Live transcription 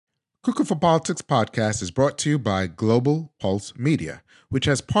Cuckoo for Politics podcast is brought to you by Global Pulse Media, which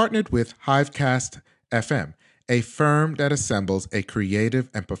has partnered with Hivecast FM, a firm that assembles a creative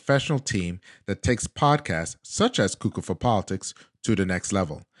and professional team that takes podcasts such as Cuckoo for Politics to the next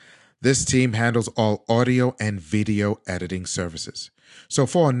level. This team handles all audio and video editing services. So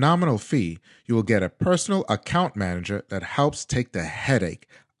for a nominal fee, you will get a personal account manager that helps take the headache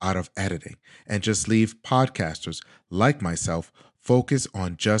out of editing and just leave podcasters like myself focus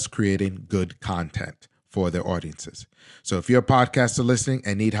on just creating good content for their audiences. So if you're a podcaster listening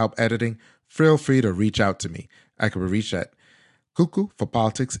and need help editing, feel free to reach out to me. I can be reached at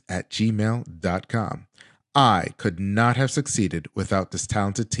cuckooforpolitics@gmail.com. I could not have succeeded without this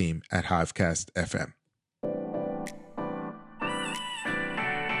talented team at Hivecast FM.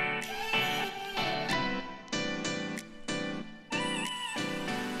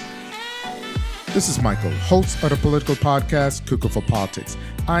 This is Michael, host of the political podcast, Cuckoo for Politics.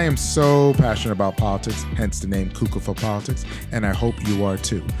 I am so passionate about politics, hence the name Cuckoo for Politics, and I hope you are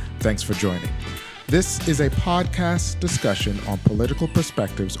too. Thanks for joining. This is a podcast discussion on political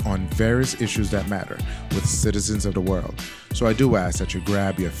perspectives on various issues that matter with citizens of the world. So I do ask that you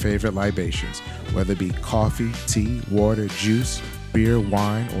grab your favorite libations, whether it be coffee, tea, water, juice, beer,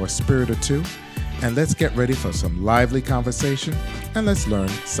 wine, or a spirit or two, and let's get ready for some lively conversation, and let's learn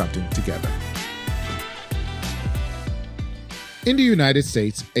something together. In the United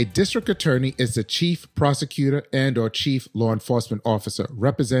States, a district attorney is the chief prosecutor and/or chief law enforcement officer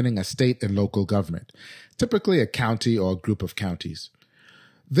representing a state and local government, typically a county or a group of counties.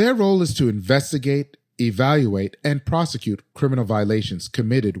 Their role is to investigate, evaluate, and prosecute criminal violations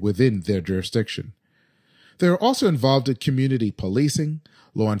committed within their jurisdiction. They are also involved in community policing,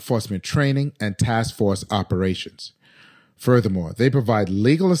 law enforcement training, and task force operations. Furthermore, they provide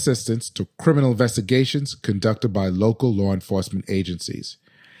legal assistance to criminal investigations conducted by local law enforcement agencies.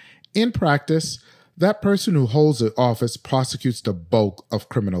 In practice, that person who holds the office prosecutes the bulk of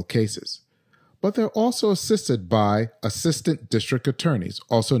criminal cases. But they're also assisted by assistant district attorneys,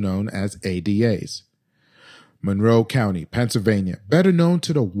 also known as ADAs. Monroe County, Pennsylvania, better known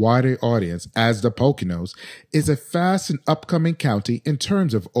to the wider audience as the Poconos, is a fast and upcoming county in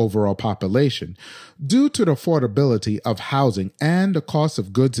terms of overall population due to the affordability of housing and the cost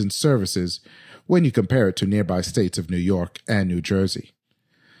of goods and services when you compare it to nearby states of New York and New Jersey.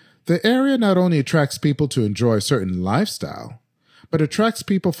 The area not only attracts people to enjoy a certain lifestyle, but attracts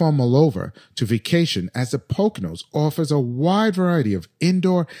people from all over to vacation as the Poconos offers a wide variety of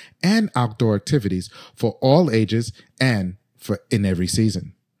indoor and outdoor activities for all ages and in every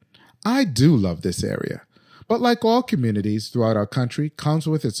season. I do love this area, but like all communities throughout our country, comes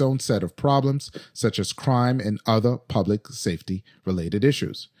with its own set of problems such as crime and other public safety related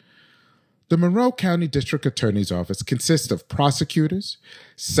issues. The Monroe County District Attorney's Office consists of prosecutors,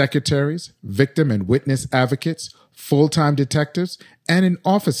 secretaries, victim and witness advocates, full-time detectives, and an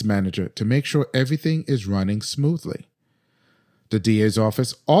office manager to make sure everything is running smoothly. The DA's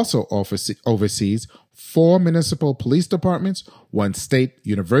office also oversees 4 municipal police departments, 1 state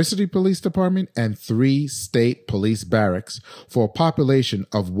university police department, and 3 state police barracks for a population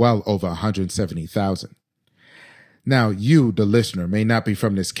of well over 170,000. Now, you, the listener, may not be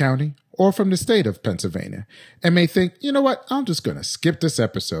from this county or from the state of Pennsylvania and may think, you know what, I'm just going to skip this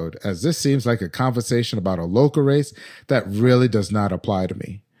episode as this seems like a conversation about a local race that really does not apply to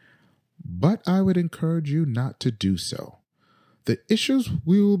me. But I would encourage you not to do so. The issues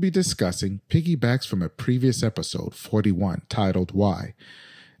we will be discussing piggybacks from a previous episode, 41, titled Why.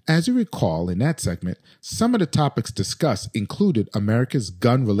 As you recall, in that segment, some of the topics discussed included America's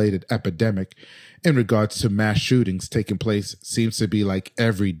gun-related epidemic in regards to mass shootings taking place seems to be like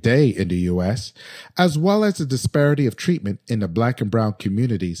every day in the U.S., as well as the disparity of treatment in the black and brown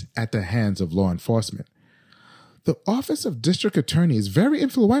communities at the hands of law enforcement. The Office of District Attorney is very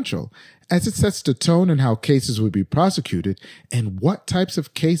influential as it sets the tone in how cases will be prosecuted and what types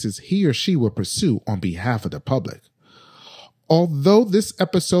of cases he or she will pursue on behalf of the public. Although this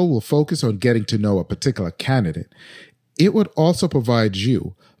episode will focus on getting to know a particular candidate, it would also provide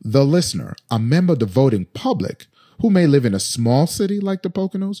you, the listener, a member of the voting public who may live in a small city like the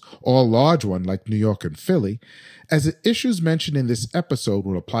Poconos or a large one like New York and Philly, as the issues mentioned in this episode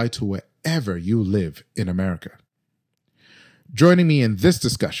will apply to wherever you live in America. Joining me in this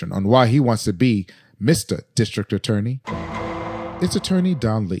discussion on why he wants to be Mr. District Attorney is Attorney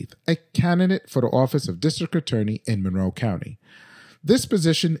Don Leith, a candidate for the office of District Attorney in Monroe County. This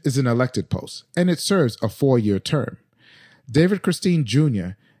position is an elected post, and it serves a 4-year term. David Christine Jr.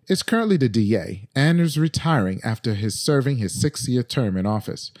 is currently the DA and is retiring after serving his 6-year term in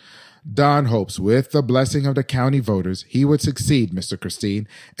office. Don hopes, with the blessing of the county voters, he would succeed Mr. Christine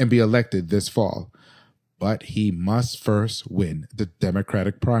and be elected this fall. But he must first win the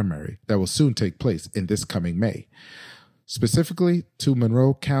Democratic primary that will soon take place in this coming May. Specifically to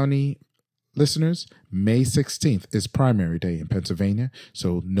Monroe County listeners, May 16th is primary day in Pennsylvania,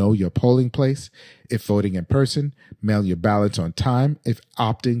 so know your polling place. If voting in person, mail your ballots on time if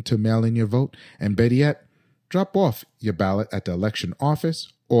opting to mail in your vote, and better yet, drop off your ballot at the election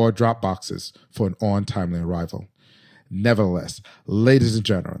office or drop boxes for an on-timely arrival. Nevertheless, ladies and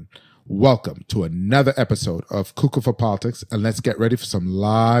gentlemen, welcome to another episode of Cuckoo for Politics, and let's get ready for some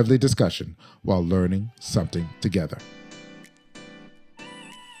lively discussion while learning something together.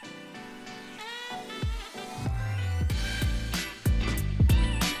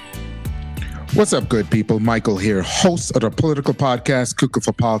 What's up, good people? Michael here, host of the political podcast, Cuckoo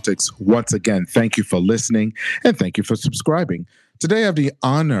for Politics. Once again, thank you for listening and thank you for subscribing. Today, I have the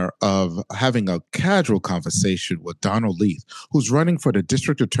honor of having a casual conversation with Donald Leith, who's running for the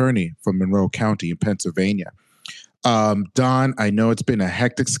district attorney from Monroe County in Pennsylvania. Don, I know it's been a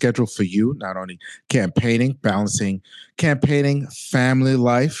hectic schedule for you, not only balancing campaigning, family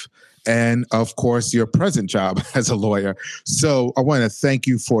life, and of course, your present job as a lawyer. So I want to thank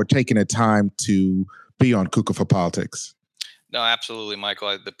you for taking the time to be on Cuckoo for Politics. No, absolutely, Michael.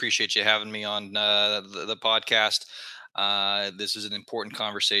 I appreciate you having me on the podcast. This is an important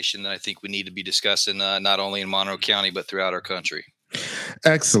conversation that I think we need to be discussing not only in Monroe County, but throughout our country.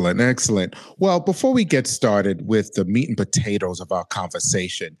 Excellent, excellent. Well, before we get started with the meat and potatoes of our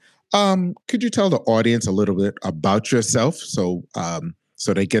conversation, could you tell the audience a little bit about yourself so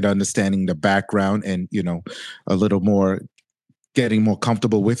they get understanding the background and, a little more getting more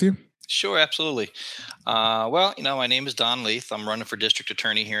comfortable with you? Sure, absolutely. Well, my name is Don Leith. I'm running for district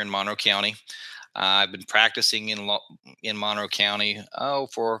attorney here in Monroe County. I've been practicing in Monroe County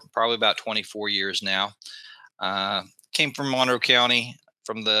for probably about 24 years now. Came from Monroe County,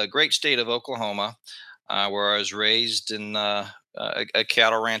 from the great state of Oklahoma, where I was raised in a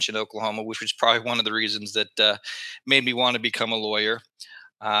cattle ranch in Oklahoma, which was probably one of the reasons that made me want to become a lawyer.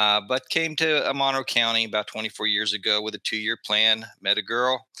 But came to Monroe County about 24 years ago with a 2-year plan, met a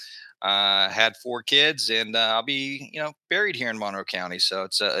girl, had 4 kids, and I'll be, buried here in Monroe County. So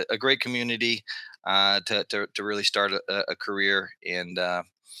it's a great community to really start a career, and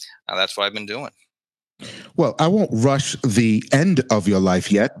that's what I've been doing. Well, I won't rush the end of your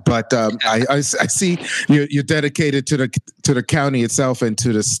life yet, but I see you're dedicated to the county itself and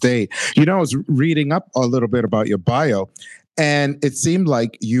to the state. I was reading up a little bit about your bio, and it seemed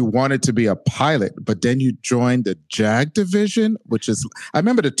like you wanted to be a pilot, but then you joined the JAG division, which is, I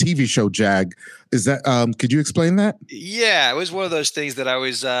remember the TV show JAG. Is that, could you explain that? Yeah, it was one of those things that I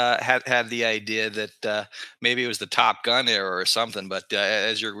always had the idea that maybe it was the Top Gun era or something. But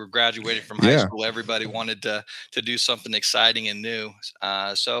as we're graduating from high school, everybody wanted to do something exciting and new.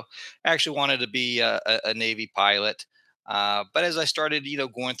 So I actually wanted to be a Navy pilot. But as I started,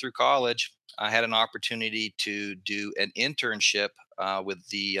 going through college, I had an opportunity to do an internship with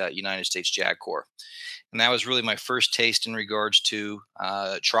the United States JAG Corps. And that was really my first taste in regards to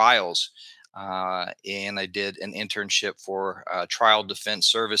trials. And I did an internship for Trial Defense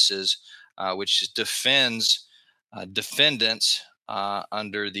Services, which defends defendants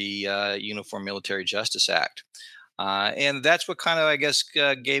under the Uniform Military Justice Act. And that's what kind of, I guess,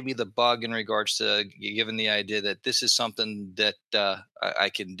 gave me the bug in regards to given the idea that this is something that I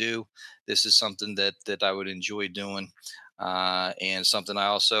can do. This is something that I would enjoy doing, and something I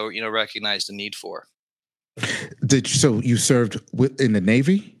also, recognize the need for. So you served in the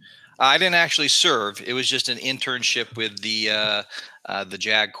Navy? I didn't actually serve. It was just an internship with the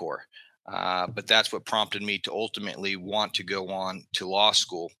JAG Corps. But that's what prompted me to ultimately want to go on to law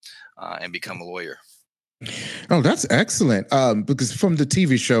school and become a lawyer. Oh, that's excellent. Because from the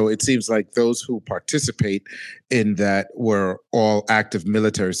TV show, it seems like those who participate in that were all active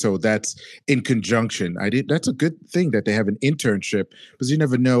military. So that's in conjunction. That's a good thing that they have an internship, because you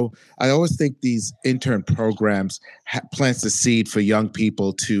never know. I always think these intern programs plants the seed for young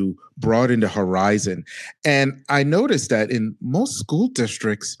people to broaden the horizon. And I noticed that in most school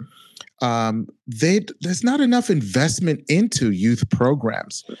districts, there's not enough investment into youth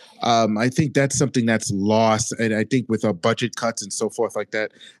programs. I think that's something that's lost. And I think with our budget cuts and so forth like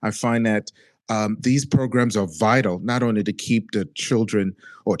that, I find that these programs are vital, not only to keep the children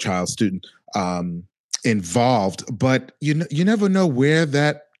or student involved, but you never know where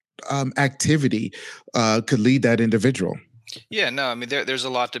that activity could lead that individual. Yeah, no, I mean, there's a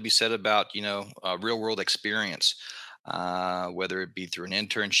lot to be said about, real world experience. whether it be through an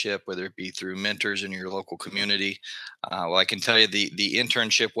internship, whether it be through mentors in your local community. Well, I can tell you the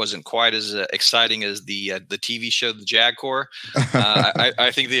internship wasn't quite as exciting as the TV show The Jag Corps.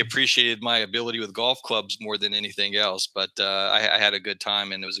 I think they appreciated my ability with golf clubs more than anything else, but I had a good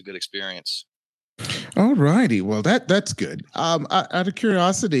time and it was a good experience. All righty. Well, that's good. Out of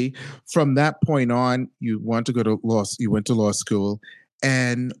curiosity, from that point on, you want to go to law. You went to law school,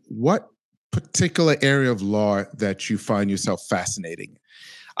 and what particular area of law that you find yourself fascinating?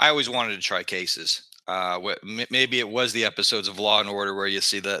 I always wanted to try cases. Maybe it was the episodes of Law and Order where you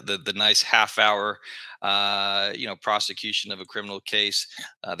see the nice half hour, prosecution of a criminal case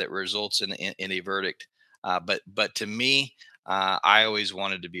that results in a verdict. But to me, I always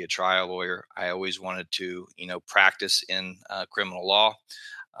wanted to be a trial lawyer. I always wanted to practice in criminal law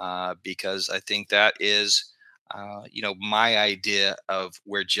because I think that is my idea of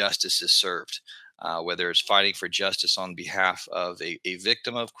where justice is served, whether it's fighting for justice on behalf of a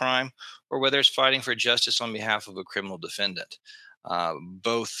victim of crime or whether it's fighting for justice on behalf of a criminal defendant.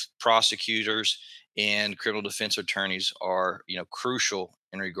 Both prosecutors and criminal defense attorneys are, crucial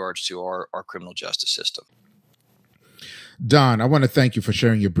in regards to our criminal justice system. Don, I want to thank you for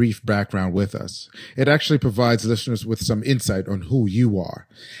sharing your brief background with us. It actually provides listeners with some insight on who you are.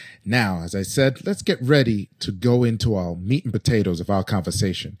 Now, as I said, let's get ready to go into our meat and potatoes of our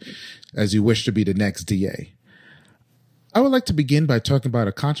conversation, as you wish to be the next DA. I would like to begin by talking about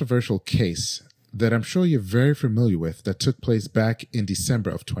a controversial case that I'm sure you're very familiar with that took place back in December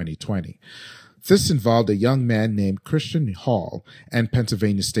of 2020. This involved a young man named Christian Hall and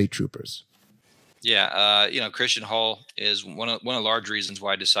Pennsylvania state troopers. Yeah, Christian Hall is one of large reasons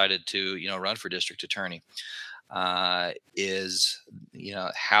why I decided to run for district attorney. Is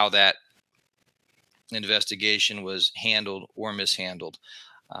how that investigation was handled or mishandled,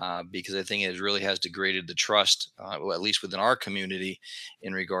 because I think it really has degraded the trust, well, at least within our community,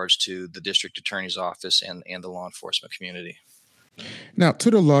 in regards to the district attorney's office and the law enforcement community. Now,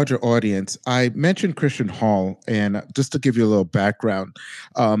 to the larger audience, I mentioned Christian Hall, and just to give you a little background,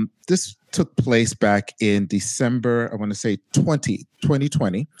 this took place back in December, I want to say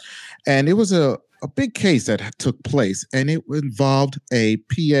 2020, and it was a big case that took place, and it involved a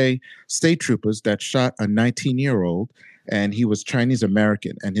PA state troopers that shot a 19-year-old, and he was Chinese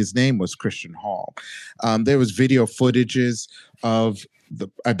American, and his name was Christian Hall. There was video footages of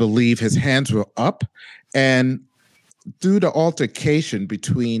I believe his hands were up, and through the altercation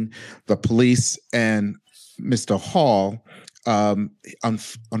between the police and Mr. Hall,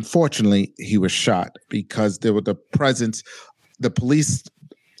 unfortunately, he was shot because there were the police,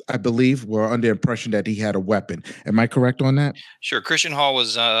 I believe, were under the impression that he had a weapon. Am I correct on that? Sure. Christian Hall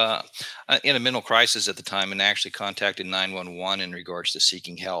was in a mental crisis at the time and actually contacted 911 in regards to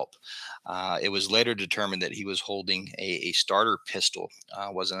seeking help. It was later determined that he was holding a starter pistol,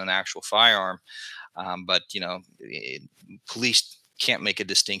 wasn't an actual firearm. But police can't make a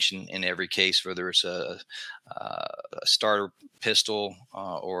distinction in every case, whether it's a starter pistol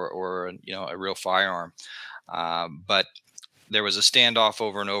or a real firearm. But there was a standoff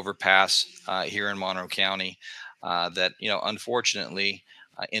over an overpass here in Monroe County that unfortunately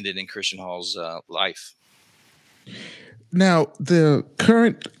ended in Christian Hall's life. Now, the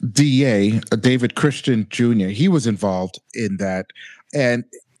current DA, David Christian Jr., he was involved in that, and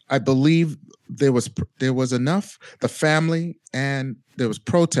I believe there was enough, the family, and there was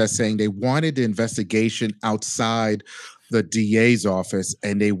protests saying they wanted the investigation outside the DA's office,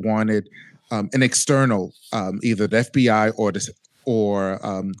 and they wanted an external, either the FBI or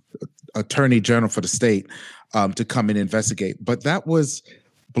Attorney General for the state to come and investigate. But that was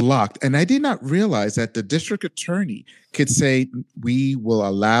blocked, and I did not realize that the district attorney could say we will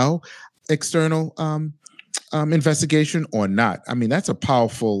allow external investigation or not. I mean, that's a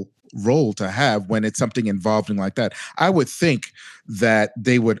powerful role to have when it's something involving like that. I would think that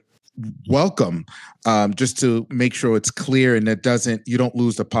they would welcome, just to make sure it's clear and you don't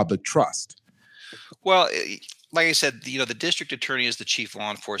lose the public trust. Well, like I said, the district attorney is the chief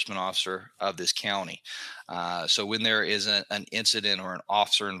law enforcement officer of this county. So when there is an incident or an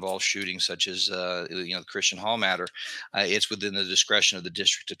officer-involved shooting, such as the Christian Hall matter, it's within the discretion of the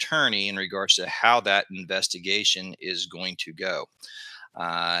district attorney in regards to how that investigation is going to go.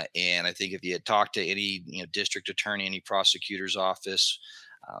 And I think if you had talked to any district attorney, any prosecutor's office,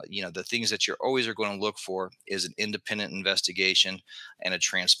 The things that you're always are going to look for is an independent investigation and a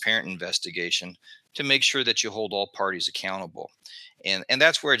transparent investigation to make sure that you hold all parties accountable. And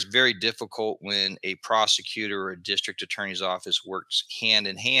that's where it's very difficult when a prosecutor or a district attorney's office works hand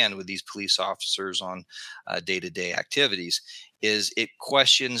in hand with these police officers on day-to-day activities, is it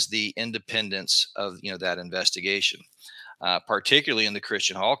questions the independence of that investigation. Particularly in the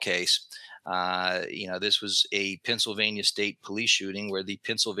Christian Hall case, this was a Pennsylvania State Police shooting where the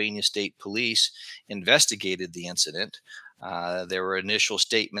Pennsylvania State Police investigated the incident. There were initial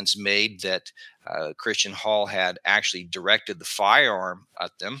statements made that Christian Hall had actually directed the firearm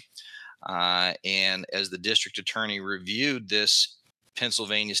at them. And as the district attorney reviewed this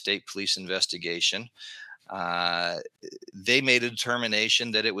Pennsylvania State Police investigation, they made a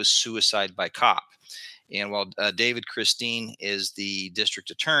determination that it was suicide by cop. And while David Christine is the district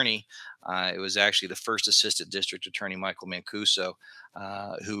attorney, it was actually the first assistant district attorney, Michael Mancuso,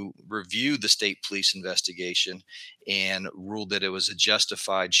 who reviewed the state police investigation and ruled that it was a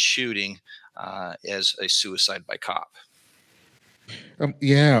justified shooting as a suicide by cop.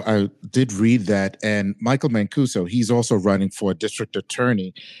 Yeah, I did read that. And Michael Mancuso, he's also running for district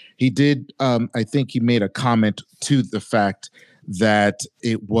attorney. He did, I think he made a comment to the fact that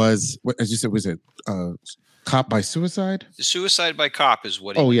it was, as you said, was it cop by suicide? Suicide by cop is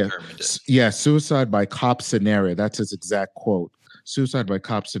what he determined it. Yeah, suicide by cop scenario. That's his exact quote. Suicide by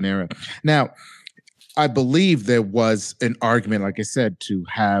cop scenario. Now, I believe there was an argument, like I said, to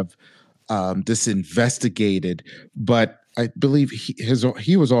have this investigated, but I believe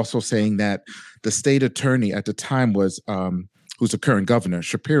he was also saying that the state attorney at the time was, who's the current governor,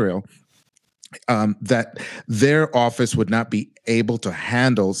 Shapiro, that their office would not be able to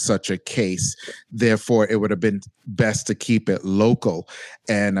handle such a case. Therefore, it would have been best to keep it local.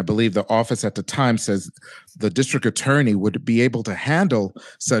 And I believe the office at the time says the district attorney would be able to handle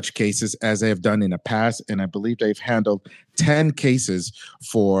such cases as they have done in the past. And I believe they've handled 10 cases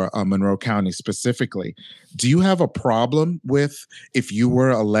for Monroe County specifically. Do you have a problem with, if you were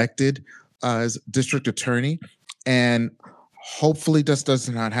elected as district attorney, and hopefully this does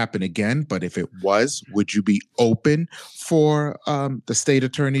not happen again, but if it was, would you be open for the state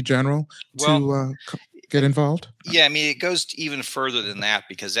attorney general to get involved? Yeah, I mean, it goes even further than that,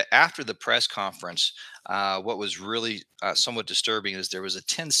 because after the press conference, what was really somewhat disturbing is there was a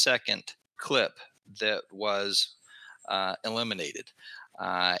 10-second clip that was eliminated.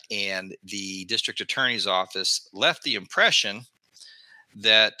 And the district attorney's office left the impression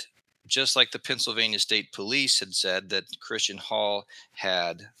that, just like the Pennsylvania State Police had said, that Christian Hall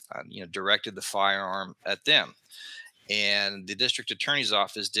had, directed the firearm at them. And the district attorney's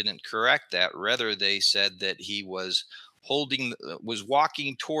office didn't correct that. Rather, they said that he was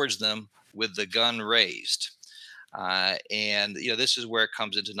walking towards them with the gun raised. And this is where it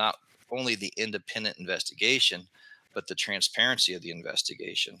comes into not only the independent investigation, but the transparency of the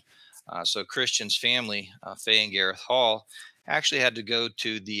investigation. So Christian's family, Faye and Gareth Hall, actually had to go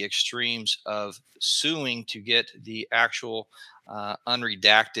to the extremes of suing to get the actual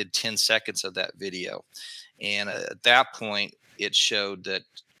unredacted 10 seconds of that video. And at that point, it showed that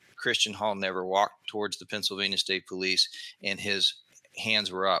Christian Hall never walked towards the Pennsylvania State Police, and his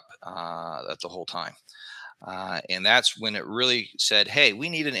hands were up the whole time. And that's when it really said, hey, we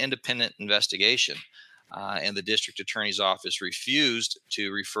need an independent investigation. And the district attorney's office refused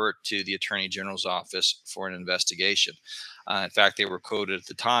to refer it to the attorney general's office for an investigation. In fact, they were quoted at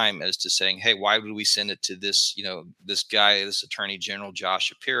the time as to saying, hey, why would we send it to this guy, this attorney general, Josh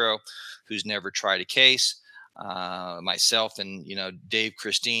Shapiro, who's never tried a case? Myself and, Dave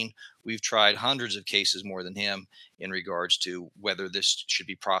Christine, we've tried hundreds of cases more than him in regards to whether this should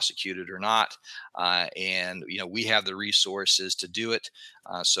be prosecuted or not. And we have the resources to do it.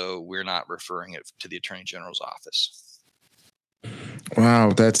 So we're not referring it to the attorney general's office.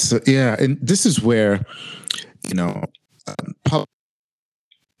 Wow. That's, yeah. And this is where,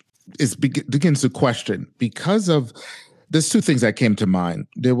 begins to question, because of, there's two things that came to mind.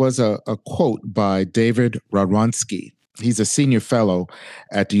 There was a quote by David Radwanski. He's a senior fellow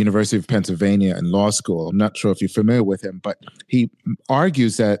at the University of Pennsylvania in law school. I'm not sure if you're familiar with him, but he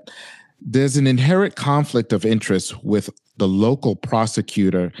argues that there's an inherent conflict of interest with the local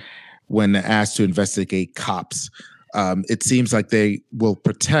prosecutor when asked to investigate cops. It seems like they will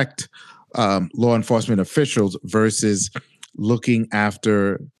protect law enforcement officials versus looking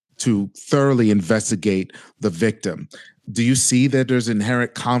after to thoroughly investigate the victim. Do you see that there's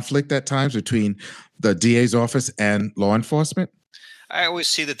inherent conflict at times between the DA's office and law enforcement? I always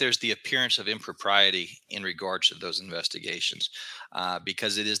see that there's the appearance of impropriety in regards to those investigations,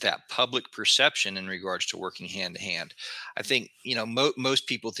 because it is that public perception in regards to working hand to hand. I think most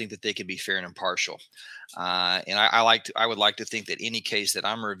people think that they can be fair and impartial, and I would like to think that any case that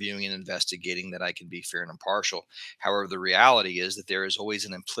I'm reviewing and investigating, that I can be fair and impartial. However, the reality is that there is always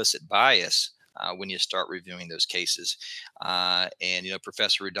an implicit bias. When you start reviewing those cases, and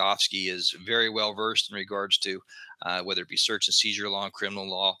Professor Rudofsky is very well versed in regards to whether it be search and seizure law and criminal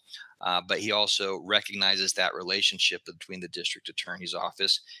law. But he also recognizes that relationship between the district attorney's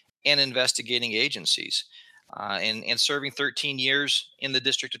office and investigating agencies. And serving 13 years in the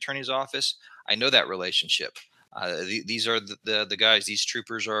district attorney's office, I know that relationship. These are the guys, these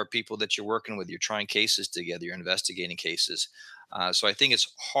troopers are people that you're working with. You're trying cases together, you're investigating cases. So I think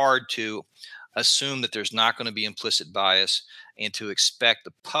it's hard to assume that there's not going to be implicit bias and to expect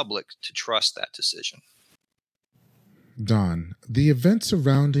the public to trust that decision. Don, the event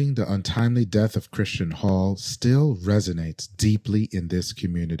surrounding the untimely death of Christian Hall still resonates deeply in this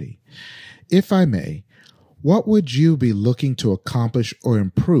community. If I may, what would you be looking to accomplish or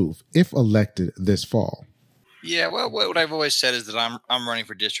improve if elected this fall? Yeah, well, what I've always said is that I'm running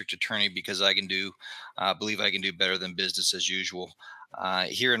for district attorney because I can believe I can do better than business as usual.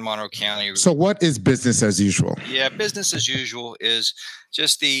 Here in Monroe County. So what is business as usual? Yeah, business as usual is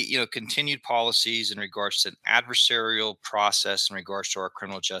just the continued policies in regards to an adversarial process in regards to our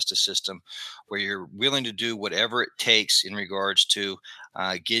criminal justice system, where you're willing to do whatever it takes in regards to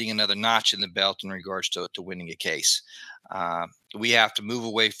getting another notch in the belt in regards to winning a case. We have to move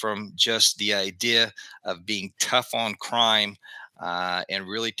away from just the idea of being tough on crime, and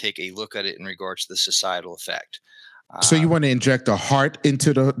really take a look at it in regards to the societal effect. So you want to inject a heart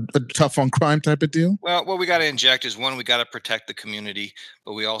into the tough on crime type of deal? Well, what we got to inject is, one, we got to protect the community,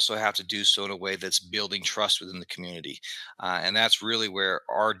 but we also have to do so in a way that's building trust within the community. And that's really where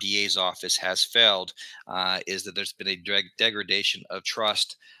our DA's office has failed, is that there's been a degradation of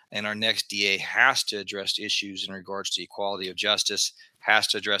trust. And our next DA has to address issues in regards to equality of justice, has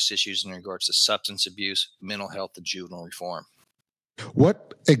to address issues in regards to substance abuse, mental health, and juvenile reform.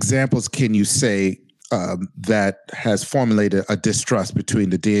 What examples can you say that has formulated a distrust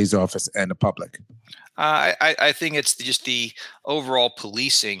between the DA's office and the public? I think it's just the overall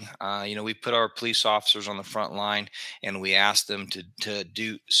policing. We put our police officers on the front line, and we ask them to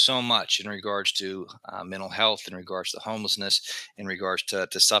do so much in regards to mental health, in regards to homelessness, in regards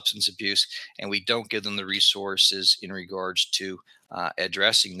to substance abuse, and we don't give them the resources in regards to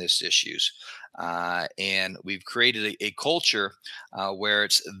addressing these issues. And we've created a culture where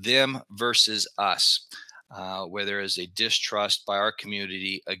it's them versus us, where there is a distrust by our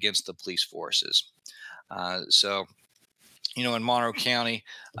community against the police forces. So, in Monroe County,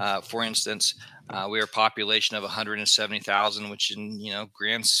 for instance, we are a population of 170,000, which in,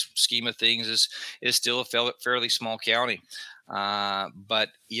 grand scheme of things is still a fairly small county. But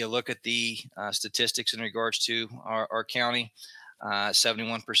you look at the statistics in regards to our county,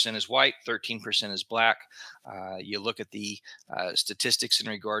 71% is white, 13% is black. You look at the statistics in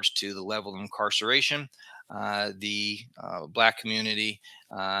regards to the level of incarceration. The black community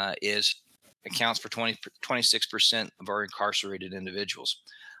accounts for 26% of our incarcerated individuals.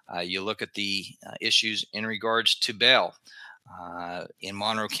 You look at the issues in regards to bail. In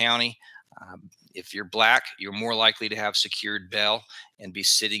Monroe County, if you're black, you're more likely to have secured bail and be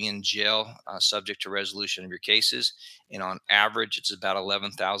sitting in jail subject to resolution of your cases. And on average, it's about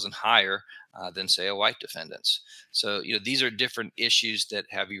 11,000 higher than, say, a white defendant's. So, these are different issues that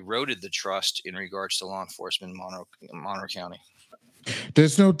have eroded the trust in regards to law enforcement in Monroe County.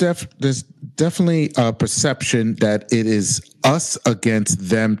 There's definitely a perception that it is us against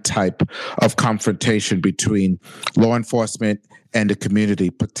them type of confrontation between law enforcement and the community,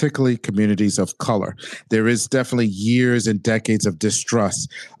 particularly communities of color. There is definitely years and decades of distrust.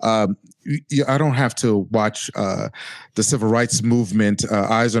 I don't have to watch the civil rights movement,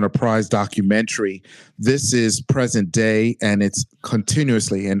 Eyes on a Prize documentary. This is present day, and it's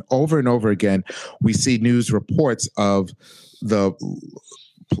continuously and over again, we see news reports of the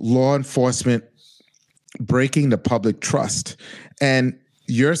law enforcement breaking the public trust. And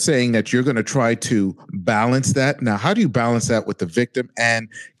you're saying that you're going to try to balance that. Now, how do you balance that with the victim and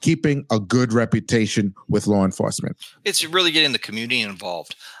keeping a good reputation with law enforcement? It's really getting the community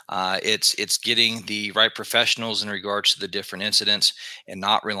involved. It's getting the right professionals in regards to the different incidents and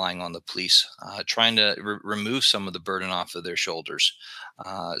not relying on the police, trying to remove some of the burden off of their shoulders.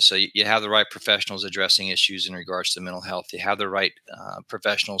 So you have the right professionals addressing issues in regards to mental health. You have the right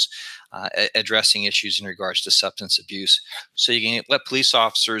professionals addressing issues in regards to substance abuse. So you can let police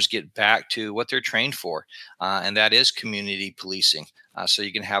officers get back to what they're trained for, and that is community policing. so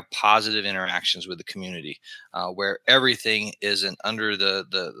you can have positive interactions with the community, where everything isn't under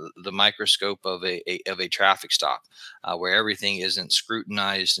the microscope of a traffic stop, where everything isn't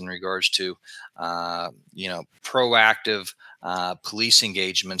scrutinized in regards to proactive police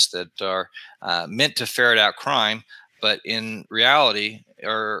engagements that are meant to ferret out crime, but in reality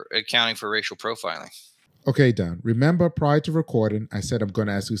are accounting for racial profiling. Okay, Don. Remember, prior to recording, I said I'm going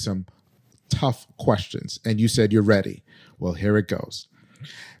to ask you some tough questions, and you said you're ready. Well, here it goes.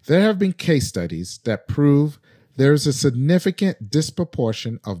 There have been case studies that prove there is a significant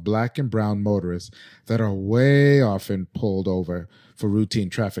disproportion of black and brown motorists that are way often pulled over for routine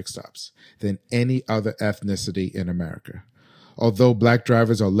traffic stops than any other ethnicity in America. Although black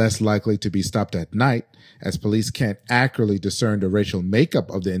drivers are less likely to be stopped at night, as police can't accurately discern the racial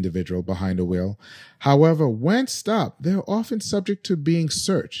makeup of the individual behind the wheel, however, when stopped, they're often subject to being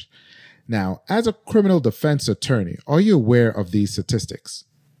searched. Now, as a criminal defense attorney, are you aware of these statistics?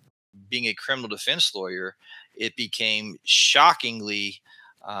 Being a criminal defense lawyer, it became shockingly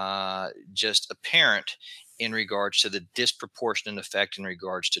just apparent in regards to the disproportionate effect in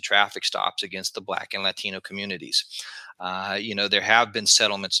regards to traffic stops against the Black and Latino communities. There have been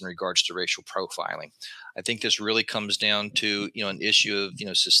settlements in regards to racial profiling. I think this really comes down to an issue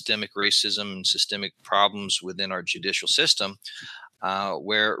of systemic racism and systemic problems within our judicial system,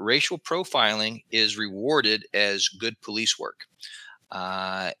 where racial profiling is rewarded as good police work.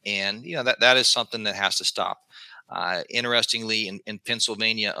 And that is something that has to stop. Interestingly, in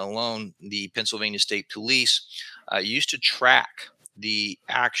Pennsylvania alone, the Pennsylvania State Police used to track the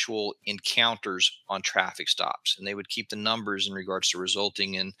actual encounters on traffic stops, and they would keep the numbers in regards to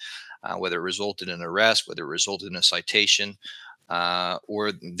resulting in whether it resulted in an arrest, whether it resulted in a citation,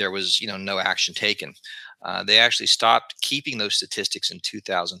 or there was no action taken. They actually stopped keeping those statistics in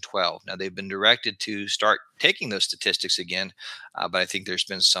 2012. Now they've been directed to start taking those statistics again, but I think there's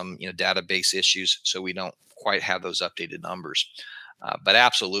been some database issues, so we don't quite have those updated numbers. But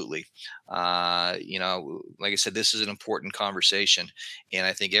absolutely, like I said, this is an important conversation, and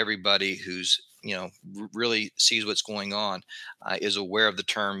I think everybody who's really sees what's going on is aware of the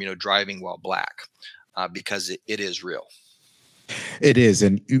term driving while black, because it is real. It is.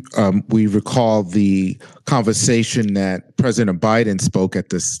 And we recall the conversation that President Biden spoke at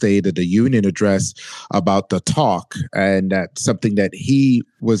the State of the Union address about the talk. And that's something that he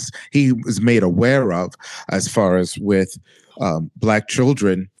was made aware of as far as with black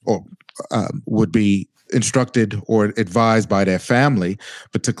children or would be instructed or advised by their family,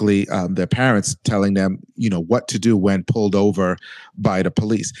 particularly their parents, telling them, what to do when pulled over by the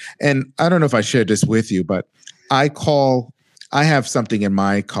police. And I don't know if I shared this with you, but I have something in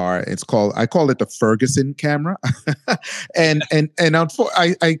my car. I call it the Ferguson camera. and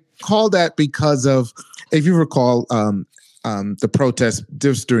I call that because of, if you recall, the protest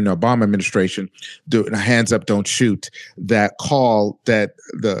just during the Obama administration, hands up, don't shoot, that call that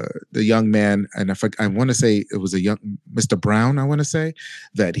the young man, and I want to say it was a young Mr. Brown, I want to say,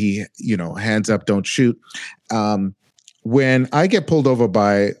 that he, hands up, don't shoot. When I get pulled over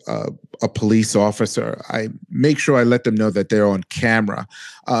by a police officer, I make sure I let them know that they're on camera,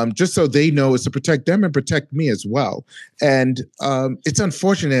 just so they know it's to protect them and protect me as well. And it's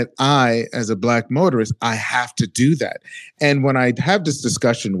unfortunate as a black motorist, I have to do that. And when I have this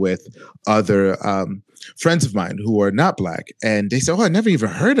discussion with other friends of mine who are not black, and they say, "Oh, I never even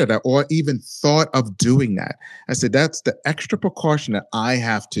heard of that or even thought of doing that." I said, that's the extra precaution that I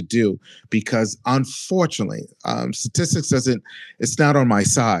have to do, because unfortunately, statistics it's not on my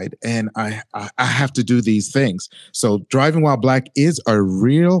side, and I have to do these things. So driving while black is a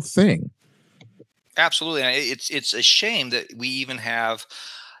real thing. Absolutely. And it's a shame that we even have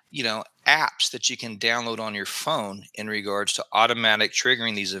apps that you can download on your phone in regards to automatic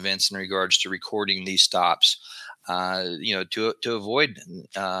triggering these events, in regards to recording these stops, to avoid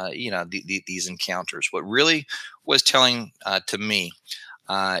these encounters. What really was telling to me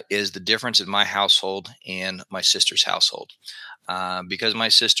is the difference in my household and my sister's household, because my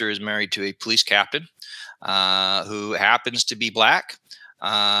sister is married to a police captain who happens to be black,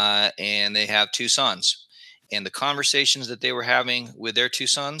 and they have two sons. And the conversations that they were having with their two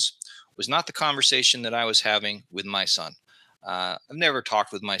sons was not the conversation that I was having with my son. I've never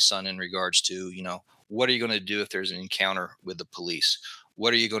talked with my son in regards to, what are you going to do if there's an encounter with the police?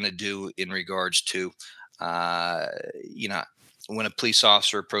 What are you going to do in regards to, when a police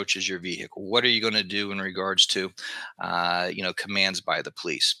officer approaches your vehicle? What are you going to do in regards to, commands by the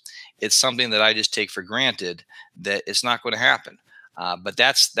police? It's something that I just take for granted that it's not going to happen. But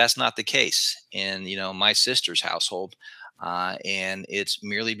that's not the case in my sister's household, and it's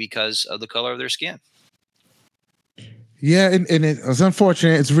merely because of the color of their skin. Yeah, and it was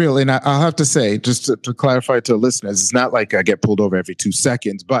unfortunate. It's real. And I'll have to say, just to clarify to listeners, it's not like I get pulled over every 2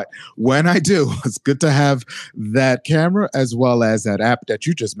 seconds, but when I do, it's good to have that camera as well as that app that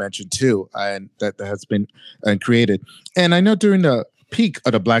you just mentioned too, and that has been created. And I know during the peak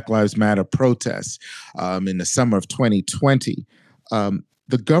of the Black Lives Matter protests in the summer of 2020, the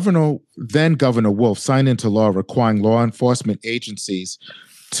then Governor Wolf, signed into law requiring law enforcement agencies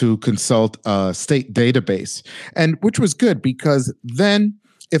to consult a state database, and which was good because then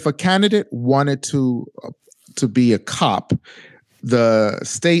if a candidate wanted to be a cop, the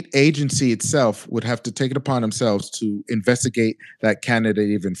state agency itself would have to take it upon themselves to investigate that candidate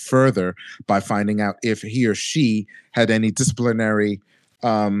even further by finding out if he or she had any disciplinary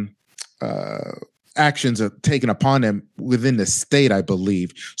actions taken upon them within the state, I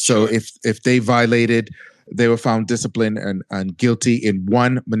believe. So Sure. if they violated, they were found disciplined and guilty in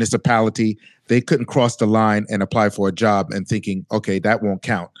one municipality, they couldn't cross the line and apply for a job and thinking, okay, that won't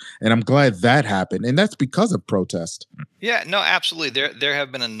count. And I'm glad that happened. And that's because of protest. Yeah, no, absolutely. There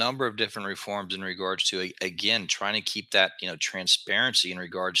have been a number of different reforms in regards to again trying to keep that transparency in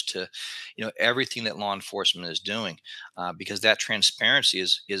regards to everything that law enforcement is doing, because that transparency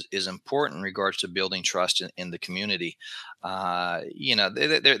is important in regards to building trust in the community.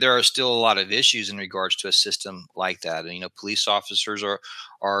 There are still a lot of issues in regards to a system like that, and police officers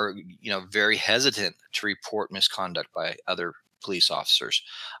are very hesitant to report misconduct by other police officers.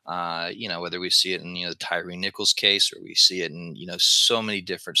 Whether we see it in the Tyree Nichols case, or we see it in so many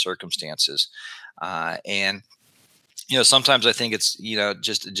different circumstances, and sometimes I think it's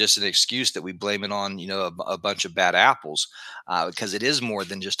just an excuse that we blame it on a bunch of bad apples, because it is more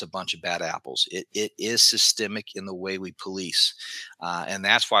than just a bunch of bad apples. It is systemic in the way we police, and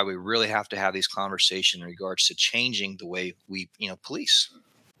that's why we really have to have these conversations in regards to changing the way we police.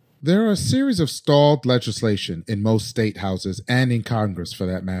 There are a series of stalled legislation in most state houses and in Congress, for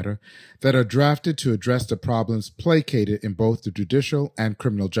that matter, that are drafted to address the problems placated in both the judicial and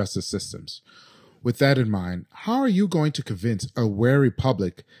criminal justice systems. With that in mind, how are you going to convince a wary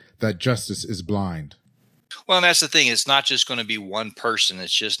public that justice is blind? Well, and that's the thing. It's not just going to be one person.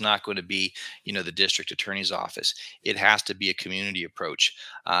 It's just not going to be, the district attorney's office. It has to be a community approach.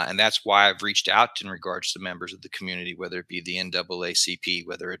 And that's why I've reached out in regards to members of the community, whether it be the NAACP,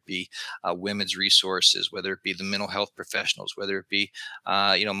 whether it be women's resources, whether it be the mental health professionals, whether it be,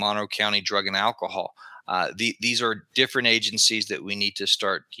 Monroe County Drug and Alcohol. These are different agencies that we need to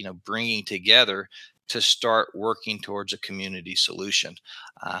start, bringing together to start working towards a community solution,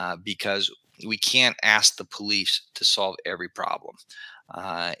 because we can't ask the police to solve every problem.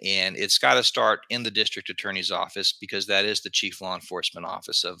 And it's got to start in the district attorney's office, because that is the chief law enforcement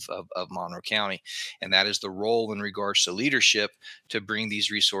office of Monroe County. And that is the role in regards to leadership to bring these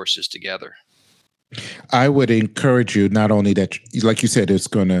resources together. I would encourage you, not only that, like you said, it's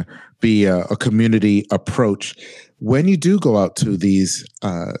going to be a community approach. When you do go out to these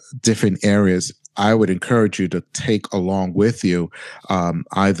different areas, I would encourage you to take along with you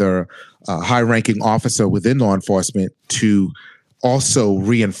either a high-ranking officer within law enforcement to also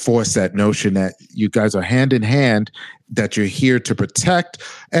reinforce that notion that you guys are hand in hand, that you're here to protect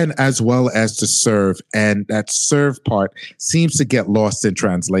and as well as to serve. And that serve part seems to get lost in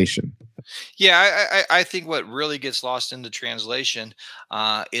translation. Yeah, I think what really gets lost in the translation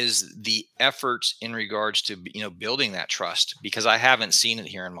is the efforts in regards to building that trust, because I haven't seen it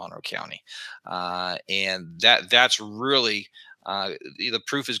here in Monroe County, and that's really the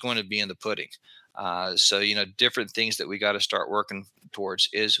proof is going to be in the pudding. So different things that we got to start working towards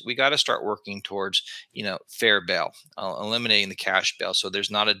is we got to start working towards fair bail, eliminating the cash bail, so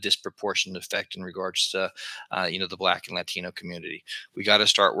there's not a disproportionate effect in regards to the Black and Latino community. We got to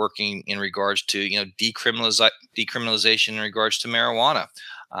start working in regards to decriminalization in regards to marijuana.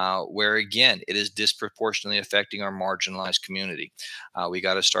 Where again, it is disproportionately affecting our marginalized community. We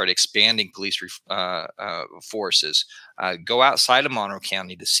got to start expanding police forces. Go outside of Monroe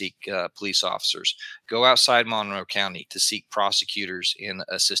County to seek police officers. Go outside Monroe County to seek prosecutors and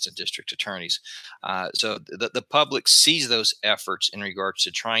assistant district attorneys. So the public sees those efforts in regards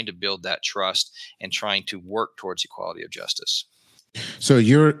to trying to build that trust and trying to work towards equality of justice. So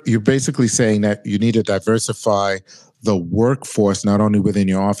you're basically saying that you need to diversify the workforce, not only within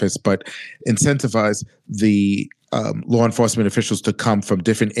your office, but incentivize the law enforcement officials to come from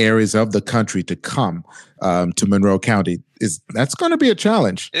different areas of the country to come to Monroe County. is that's going to be a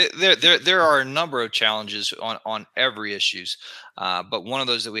challenge. There are a number of challenges on every issues, but one of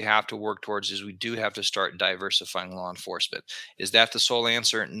those that we have to work towards is we do have to start diversifying law enforcement. Is that the sole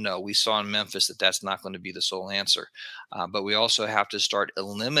answer? No, we saw in Memphis that that's not going to be the sole answer, but we also have to start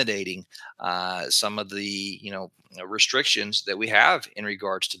eliminating some of the restrictions that we have in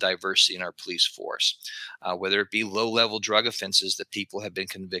regards to diversity in our police force, whether it be low level drug offenses that people have been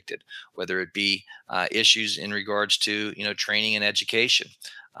convicted, whether it be issues in regards to training and education.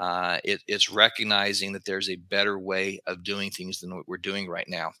 It's recognizing that there's a better way of doing things than what we're doing right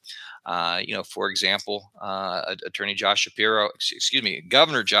now. For example, Attorney Josh Shapiro, excuse me,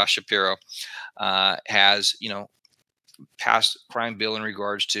 Governor Josh Shapiro has passed crime bill in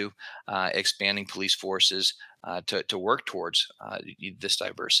regards to expanding police forces to work towards this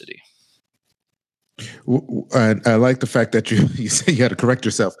diversity. And I like the fact that you say you had to correct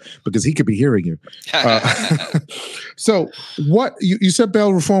yourself because he could be hearing you. So what you said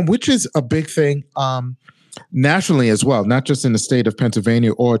bail reform, which is a big thing nationally as well, not just in the state of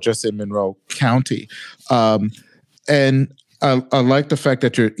Pennsylvania or just in Monroe County. And I like the fact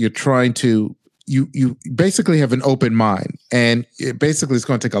that you're trying to you basically have an open mind, and it basically is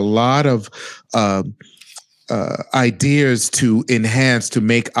going to take a lot of ideas to enhance to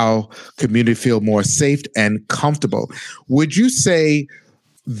make our community feel more safe and comfortable. Would you say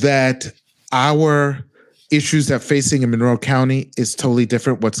that our issues that facing in Monroe County is totally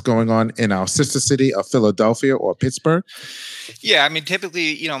different what's going on in our sister city of Philadelphia or Pittsburgh? Yeah, I mean,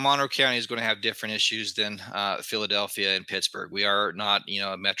 typically, Monroe County is going to have different issues than Philadelphia and Pittsburgh. We are not,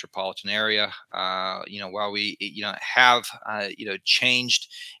 a metropolitan area. While we, have,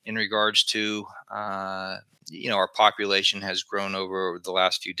 changed in regards to, our population has grown over the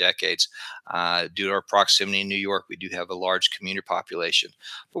last few decades. Due to our proximity in New York, we do have a large commuter population,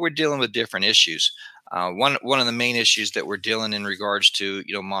 but we're dealing with different issues. One of the main issues that we're dealing in regards to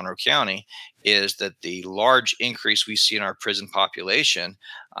Monroe County is that the large increase we see in our prison population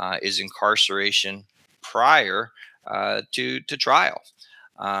is incarceration prior to trial.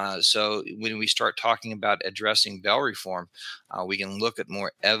 So when we start talking about addressing bail reform, we can look at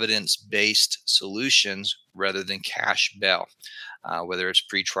more evidence-based solutions rather than cash bail. Whether it's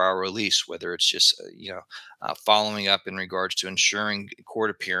pretrial release, whether it's just following up in regards to ensuring court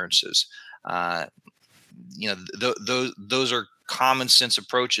appearances. Those are common sense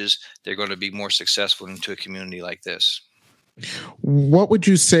approaches. They're going to be more successful into a community like this. What would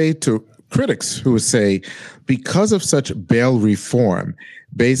you say to critics who would say, because of such bail reform,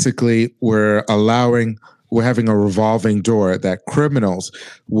 basically we're having a revolving door that criminals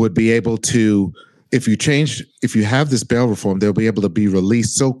would be able to, if you have this bail reform, they'll be able to be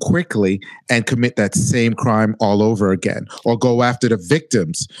released so quickly and commit that same crime all over again, or go after the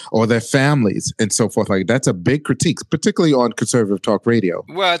victims or their families and so forth. Like, that's a big critique, particularly on conservative talk radio.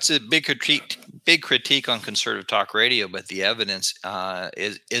 Well, it's a big critique on conservative talk radio, but the evidence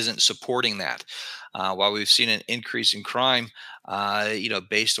isn't supporting that. While we've seen an increase in crime,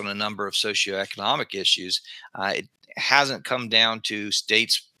 based on a number of socioeconomic issues, it hasn't come down to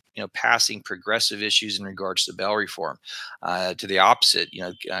states passing progressive issues in regards to bail reform. To the opposite,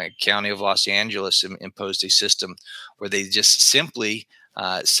 County of Los Angeles imposed a system where they just simply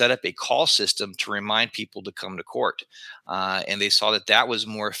set up a call system to remind people to come to court. And they saw that was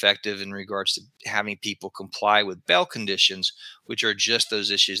more effective in regards to having people comply with bail conditions, which are just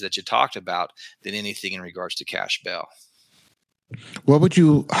those issues that you talked about, than anything in regards to cash bail. How would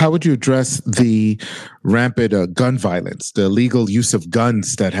you address the rampant gun violence, the illegal use of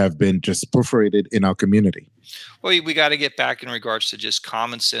guns that have been just proliferated in our community? Well, we got to get back in regards to just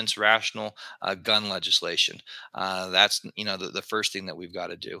common sense, rational gun legislation. That's the first thing that we've got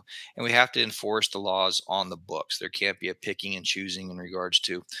to do, and we have to enforce the laws on the books. There can't be a picking and choosing in regards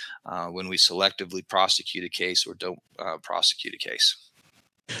to when we selectively prosecute a case or don't prosecute a case.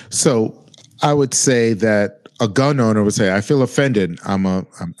 So I would say that a gun owner would say, I feel offended. I'm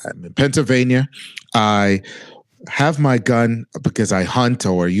in Pennsylvania. I have my gun because I hunt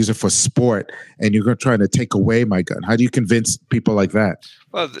or use it for sport, and you're trying to take away my gun. How do you convince people like that?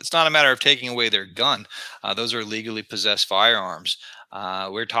 Well, it's not a matter of taking away their gun. Those are legally possessed firearms.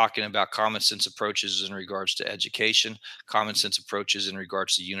 We're talking about common sense approaches in regards to education, common sense approaches in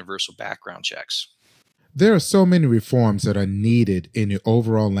regards to universal background checks. There are so many reforms that are needed in the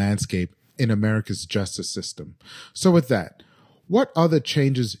overall landscape in America's justice system. So with that, what other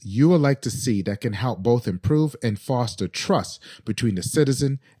changes you would like to see that can help both improve and foster trust between the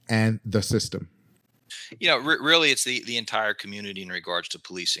citizen and the system? Really, it's the entire community in regards to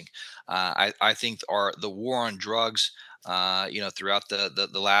policing. I think the war on drugs, throughout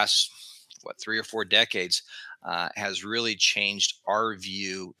the last what, 3 or 4 decades, has really changed our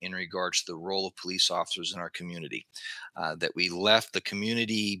view in regards to the role of police officers in our community. That we left the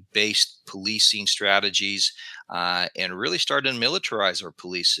community-based policing strategies and really started to militarize our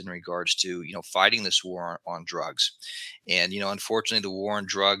police in regards to fighting this war on drugs. And unfortunately, the war on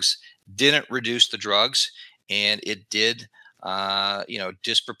drugs didn't reduce the drugs, and it did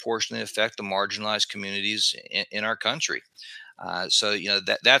disproportionately affect the marginalized communities in our country. So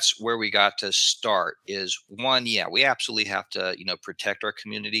that's where we got to start. Is one, yeah, we absolutely have to protect our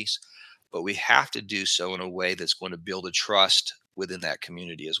communities, but we have to do so in a way that's going to build a trust within that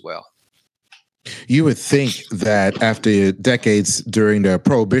community as well. You would think that after decades during the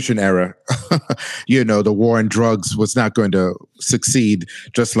Prohibition era, the war on drugs was not going to succeed,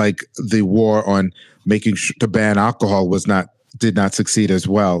 just like the war on making to ban alcohol did not succeed as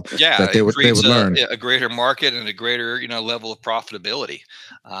well. Yeah, that it they creates would learn. a greater market and a greater level of profitability,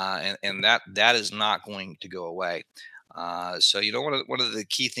 and that is not going to go away. So one of the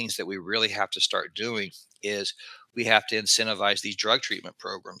key things that we really have to start doing is we have to incentivize these drug treatment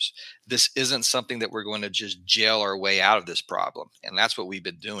programs. This isn't something that we're going to just jail our way out of this problem, and that's what we've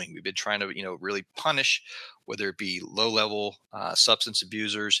been doing. We've been trying to really punish, whether it be low level substance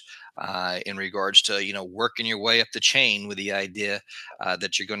abusers, in regards to working your way up the chain with the idea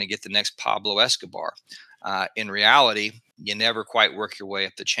that you're going to get the next Pablo Escobar. In reality, you never quite work your way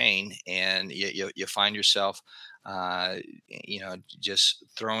up the chain, and you find yourself just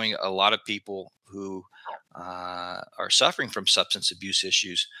throwing a lot of people who are suffering from substance abuse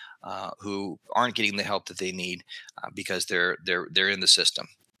issues, who aren't getting the help that they need because they're in the system,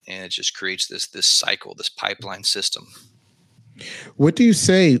 and it just creates this cycle, this pipeline system. What do you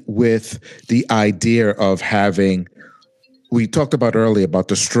say with the idea of having? We talked about earlier about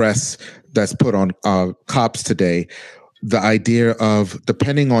the stress that's put on cops today. The idea of,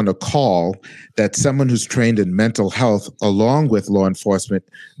 depending on the call, that someone who's trained in mental health along with law enforcement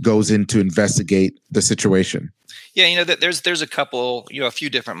goes in to investigate the situation. Yeah, there's a couple, a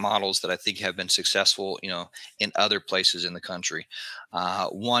few different models that I think have been successful, in other places in the country.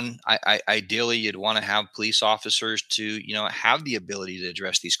 One, ideally, you'd want to have police officers to, have the ability to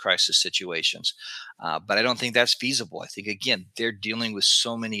address these crisis situations, but I don't think that's feasible. I think again, they're dealing with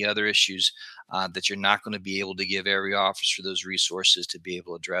so many other issues that you're not going to be able to give every officer those resources to be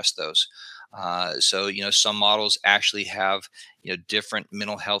able to address those. So some models actually have different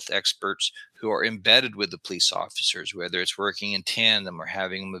mental health experts who are embedded with the police officers, whether it's working in tandem or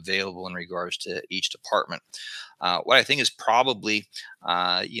having them available in regards to each department. What I think is probably,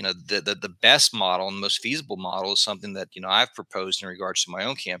 the best model and most feasible model is something that I've proposed in regards to my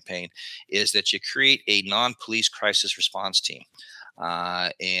own campaign, is that you create a non-police crisis response team.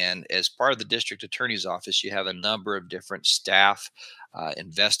 And as part of the district attorney's office, you have a number of different staff,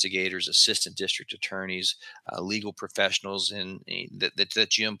 investigators, assistant district attorneys, legal professionals,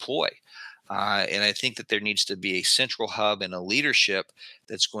 that you employ. And I think that there needs to be a central hub and a leadership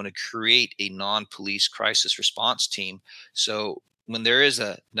that's going to create a non-police crisis response team. So when there is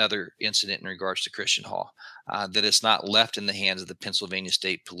another incident in regards to Christian Hall, that it's not left in the hands of the Pennsylvania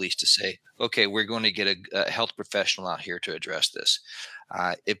State Police to say, okay, we're going to get a health professional out here to address this.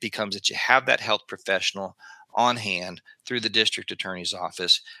 It becomes that you have that health professional on hand through the district attorney's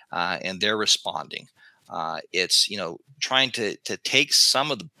office, and they're responding. It's trying to take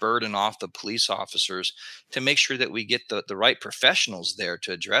some of the burden off the police officers to make sure that we get the right professionals there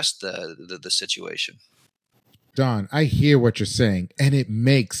to address the situation. Don, I hear what you're saying, and it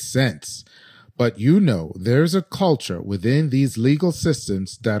makes sense. But there's a culture within these legal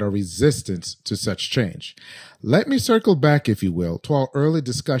systems that are resistant to such change. Let me circle back, if you will, to our early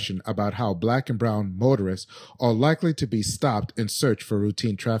discussion about how Black and brown motorists are likely to be stopped and searched for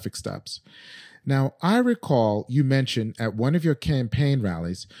routine traffic stops. Now, I recall you mentioned at one of your campaign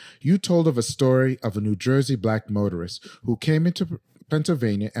rallies, you told of a story of a New Jersey Black motorist who came into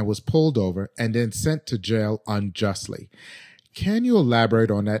Pennsylvania and was pulled over and then sent to jail unjustly. Can you elaborate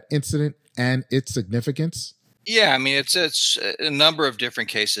on that incident and its significance? Yeah, I mean, it's a number of different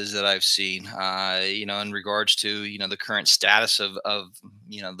cases that I've seen, in regards to, the current status of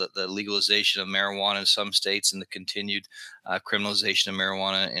the legalization of marijuana in some states and the continued criminalization of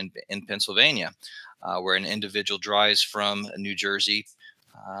marijuana in Pennsylvania, where an individual drives from New Jersey,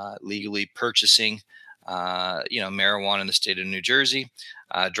 legally purchasing, marijuana in the state of New Jersey,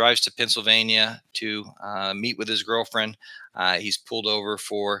 drives to Pennsylvania to meet with his girlfriend. He's pulled over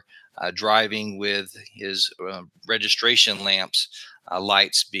for driving with his registration lamps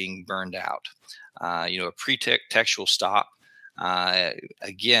lights being burned out. A pretextual stop.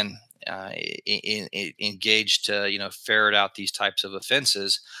 Again, engaged to ferret out these types of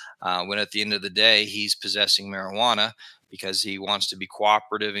offenses, when at the end of the day he's possessing marijuana because he wants to be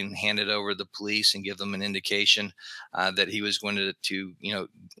cooperative and hand it over to the police and give them an indication that he was going to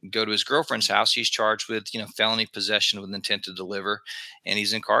go to his girlfriend's house. He's charged with felony possession with intent to deliver, and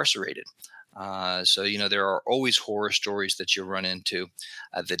he's incarcerated. So there are always horror stories that you run into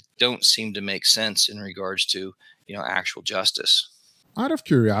that don't seem to make sense in regards to actual justice. Out of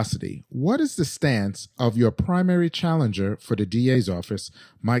curiosity, what is the stance of your primary challenger for the DA's office,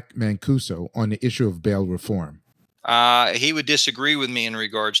 Mike Mancuso, on the issue of bail reform? He would disagree with me in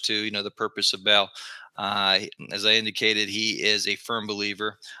regards to the purpose of bail. As I indicated, he is a firm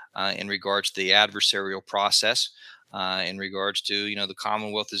believer in regards to the adversarial process. In regards to the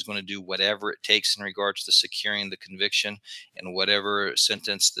Commonwealth is going to do whatever it takes in regards to securing the conviction and whatever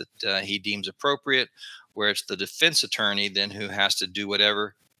sentence that he deems appropriate, where it's the defense attorney then who has to do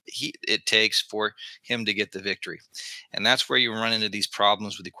whatever it takes for him to get the victory. And that's where you run into these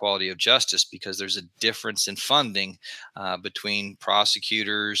problems with equality of justice, because there's a difference in funding between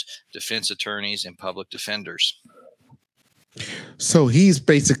prosecutors, defense attorneys, and public defenders. So he's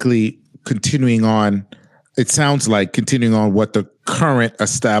basically continuing on, it sounds like continuing on what the current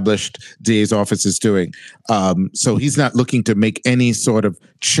established DA's office is doing. So he's not looking to make any sort of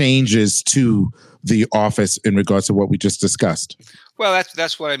changes to the office in regards to what we just discussed. Well,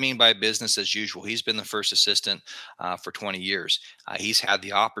 that's what I mean by business as usual. He's been the first assistant for 20 years. He's had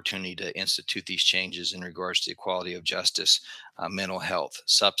the opportunity to institute these changes in regards to equality of justice, mental health,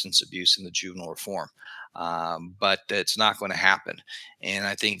 substance abuse, and the juvenile reform. But it's not going to happen. And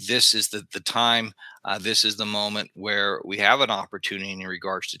I think this is the time, this is the moment where we have an opportunity in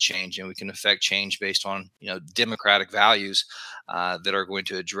regards to change, and we can affect change based on democratic values that are going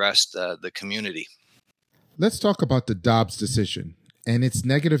to address the community. Let's talk about the Dobbs decision and its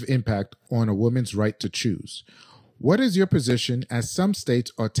negative impact on a woman's right to choose. What is your position, as some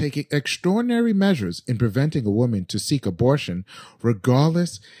states are taking extraordinary measures in preventing a woman to seek abortion,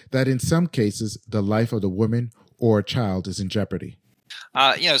 regardless that in some cases the life of the woman or a child is in jeopardy?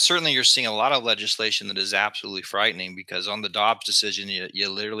 Certainly you're seeing a lot of legislation that is absolutely frightening, because on the Dobbs decision, you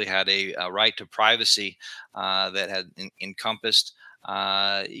literally had a right to privacy that had encompassed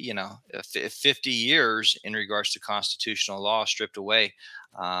 50 years in regards to constitutional law stripped away.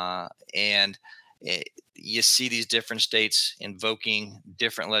 And you see these different states invoking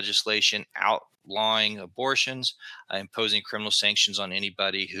different legislation, outlawing abortions, imposing criminal sanctions on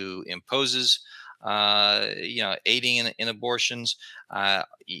anybody who imposes aiding in abortions.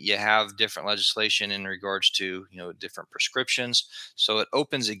 You have different legislation in regards to different prescriptions, so it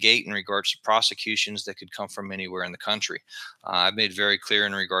opens a gate in regards to prosecutions that could come from anywhere in the country. I've made very clear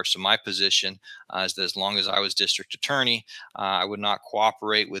in regards to my position is that as long as I was district attorney, I would not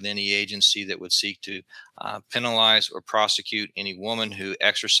cooperate with any agency that would seek to penalize or prosecute any woman who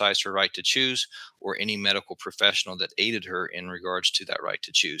exercised her right to choose, or any medical professional that aided her in regards to that right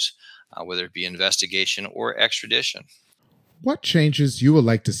to choose, whether it be investigation or extradition. What changes you would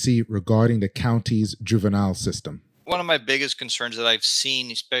like to see regarding the county's juvenile system? One of my biggest concerns that I've seen,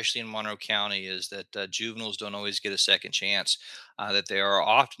 especially in Monroe County, is that juveniles don't always get a second chance, that they are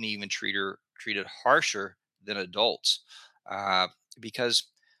often even treated harsher than adults. Because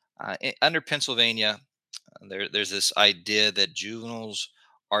under Pennsylvania, there's this idea that juveniles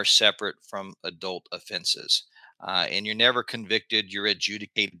are separate from adult offenses. And you're never convicted, you're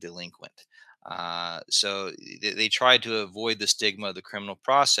adjudicated delinquent. So they tried to avoid the stigma of the criminal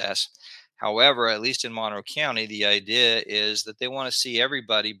process. However, at least in Monroe County, the idea is that they want to see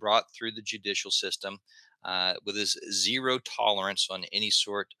everybody brought through the judicial system with this zero tolerance on any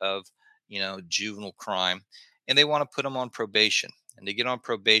sort of juvenile crime, and they want to put them on probation. And to get on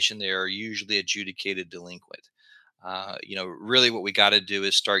probation, they are usually adjudicated delinquent. Really what we got to do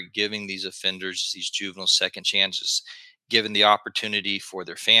is start giving these offenders, these juveniles, second chances, given the opportunity for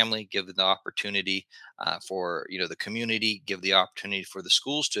their family, given the opportunity for the community, give the opportunity for the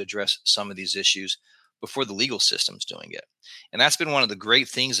schools to address some of these issues before the legal system's doing it. And that's been one of the great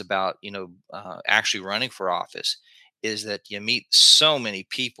things about actually running for office, is that you meet so many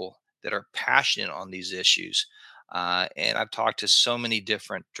people that are passionate on these issues. And I've talked to so many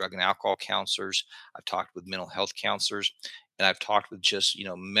different drug and alcohol counselors. I've talked with mental health counselors, and I've talked with just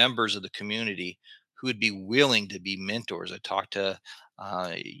members of the community who would be willing to be mentors. I talked to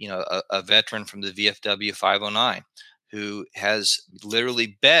a veteran from the VFW 509 who has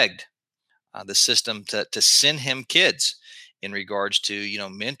literally begged the system to send him kids in regards to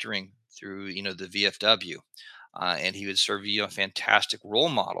mentoring through the VFW, and he would serve a fantastic role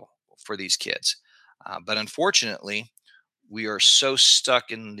model for these kids. But unfortunately, we are so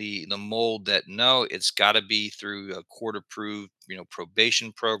stuck in the mold that no, it's got to be through a court approved,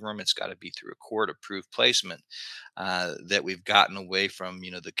 probation program. It's got to be through a court approved placement, that we've gotten away from,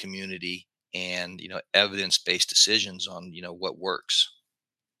 the community and, evidence based decisions on, what works.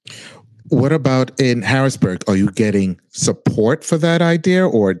 What about in Harrisburg? Are you getting support for that idea,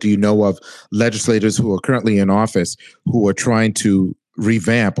 or do you know of legislators who are currently in office who are trying to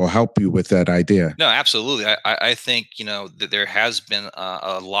revamp or help you with that idea? No, absolutely. I think, that there has been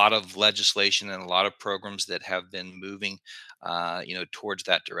a lot of legislation and a lot of programs that have been moving, towards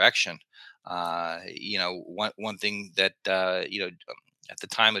that direction. One thing that, at the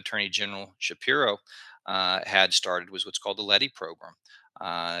time, Attorney General Shapiro had started was what's called the LETI program.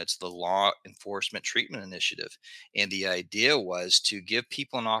 It's the Law Enforcement Treatment Initiative. And the idea was to give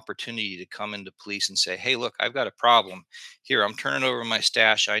people an opportunity to come into police and say, hey, look, I've got a problem here. I'm turning over my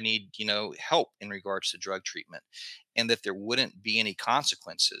stash. I need, help in regards to drug treatment, and that there wouldn't be any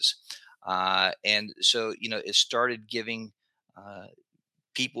consequences. And so, it started giving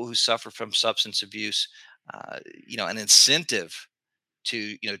people who suffer from substance abuse, an incentive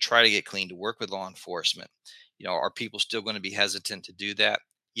to, try to get clean, to work with law enforcement. Are people still going to be hesitant to do that?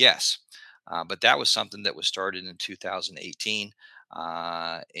 Yes. But that was something that was started in 2018.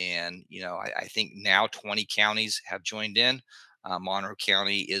 And, I think now 20 counties have joined in. Monroe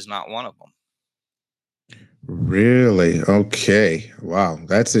County is not one of them. Really? Okay. Wow.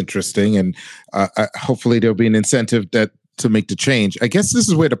 That's interesting. And hopefully there'll be an incentive to make the change. I guess this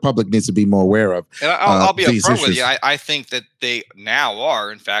is where the public needs to be more aware of. And I'll be upfront with you. I think that they now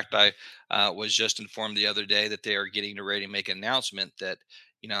are. In fact, I was just informed the other day that they are getting ready to make an announcement that,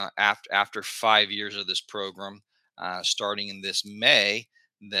 after 5 years of this program, starting in this May,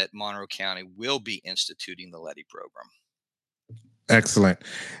 that Monroe County will be instituting the LETI program. Excellent.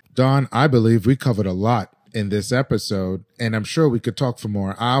 Don, I believe we covered a lot in this episode, and I'm sure we could talk for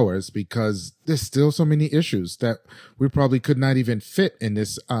more hours because there's still so many issues that we probably could not even fit in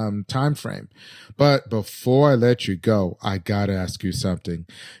this time frame. But before I let you go, I gotta ask you something,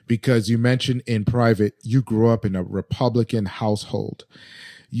 because you mentioned in private you grew up in a Republican household.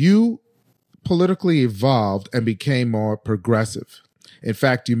 You politically evolved and became more progressive. In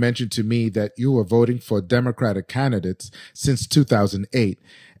fact, you mentioned to me that you were voting for Democratic candidates since 2008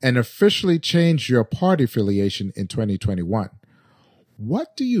 and officially changed your party affiliation in 2021.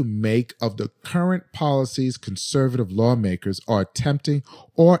 What do you make of the current policies conservative lawmakers are attempting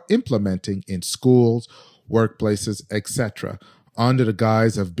or implementing in schools, workplaces, etc., under the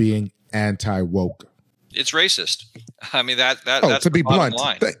guise of being anti-woke? It's racist. I mean, that's to be blunt.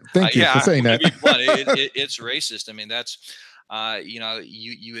 Thank you for saying that. To be blunt, it's racist. I mean, that's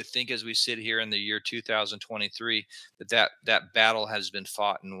you would think, as we sit here in the year 2023, that battle has been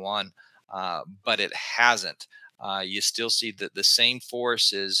fought and won, but it hasn't. You still see the same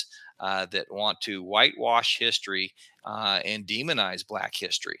forces that want to whitewash history and demonize Black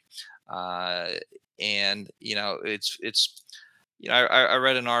history, and it's. I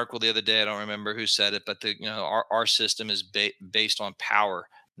read an article the other day. I don't remember who said it, but our system is based on power,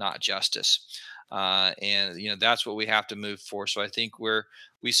 not justice. And that's what we have to move for. So I think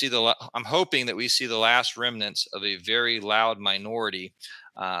I'm hoping that we see the last remnants of a very loud minority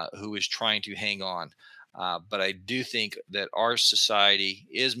who is trying to hang on. But I do think that our society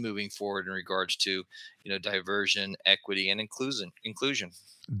is moving forward in regards to diversion, equity, and inclusion.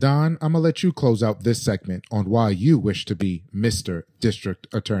 Don, I'm gonna let you close out this segment on why you wish to be Mr. District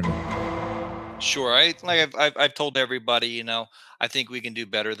Attorney. Sure. I've told everybody, I think we can do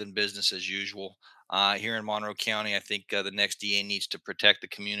better than business as usual. Here in Monroe County, I think the next DA needs to protect the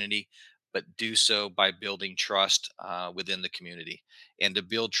community, but do so by building trust within the community. And to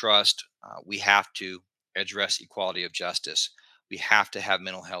build trust, we have to address equality of justice. We have to have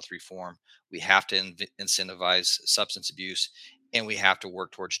mental health reform. We have to incentivize substance abuse, and we have to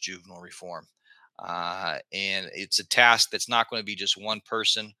work towards juvenile reform. And it's a task that's not going to be just one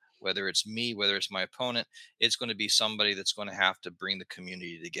person. Whether it's me, whether it's my opponent, it's going to be somebody that's going to have to bring the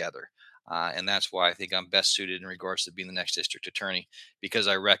community together. And that's why I think I'm best suited in regards to being the next district attorney, because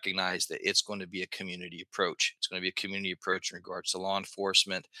I recognize that it's going to be a community approach. It's going to be a community approach in regards to law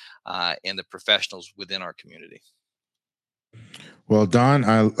enforcement and the professionals within our community. Well, Don,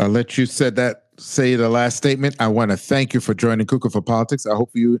 I'll let you say the last statement. I want to thank you for joining Cooking for Politics.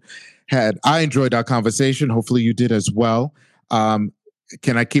 I enjoyed our conversation. Hopefully you did as well.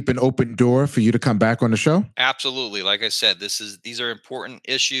 Can I keep an open door for you to come back on the show? Absolutely. Like I said, these are important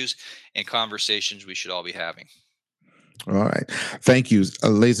issues and conversations we should all be having. All right. Thank you.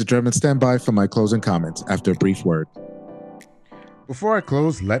 Ladies and gentlemen, stand by for my closing comments after a brief word. Before I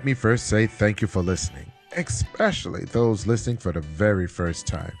close, let me first say thank you for listening. especially those listening for the very first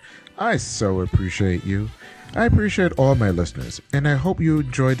time. I so appreciate you. I appreciate all my listeners, and I hope you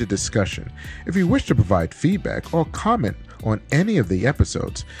enjoyed the discussion. If you wish to provide feedback or comment on any of the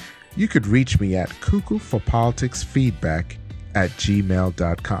episodes, you could reach me at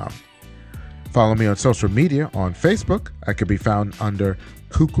cuckooforpoliticsfeedback@gmail.com. Follow me on social media. On Facebook, I can be found under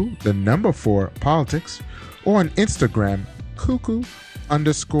cuckoo4politics, or on Instagram,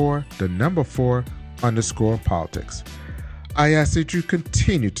 cuckoo_4_politics. I ask that you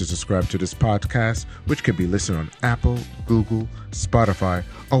continue to subscribe to this podcast, which can be listened on Apple, Google, Spotify,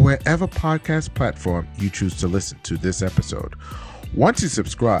 or wherever podcast platform you choose to listen to this episode. Once you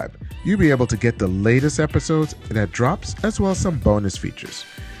subscribe, you'll be able to get the latest episodes that drops, as well as some bonus features.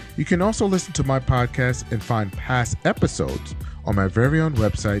 You can also listen to my podcast and find past episodes on my very own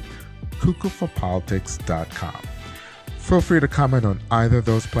website, cuckooforpolitics.com. Feel free to comment on either of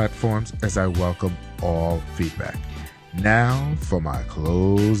those platforms, as I welcome all feedback. Now for my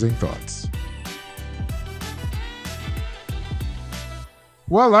closing thoughts.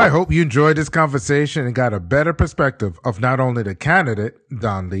 Well, I hope you enjoyed this conversation and got a better perspective of not only the candidate,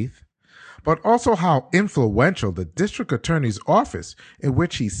 Don Leith, but also how influential the district attorney's office in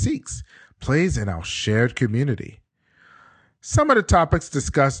which he seeks plays in our shared community. Some of the topics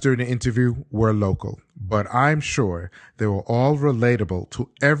discussed during the interview were local, but I'm sure they were all relatable to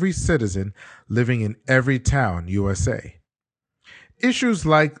every citizen living in every town, USA. Issues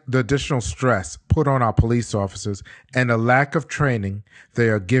like the additional stress put on our police officers and the lack of training they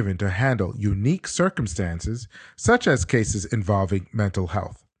are given to handle unique circumstances, such as cases involving mental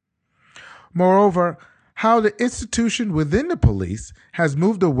health. Moreover, how the institution within the police has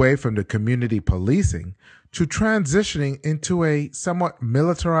moved away from the community policing to transitioning into a somewhat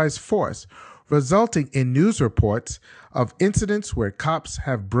militarized force, resulting in news reports of incidents where cops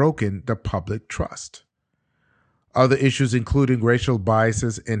have broken the public trust. Other issues including racial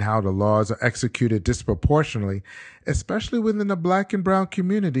biases in how the laws are executed disproportionately, especially within the Black and brown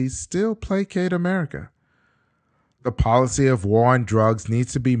communities, still placate America. The policy of war on drugs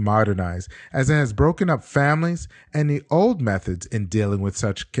needs to be modernized, as it has broken up families, and the old methods in dealing with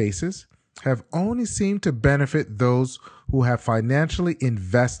such cases have only seemed to benefit those who have financially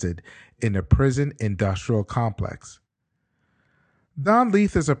invested in the prison industrial complex. Don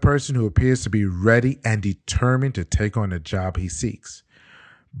Leith is a person who appears to be ready and determined to take on the job he seeks.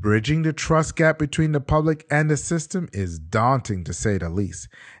 Bridging the trust gap between the public and the system is daunting, to say the least,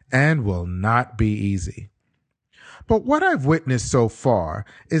 and will not be easy. But what I've witnessed so far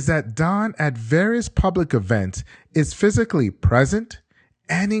is that Don, at various public events, is physically present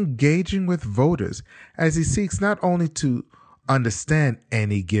and engaging with voters as he seeks not only to understand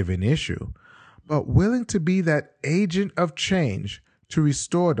any given issue, but willing to be that agent of change to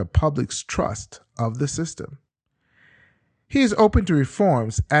restore the public's trust of the system. He is open to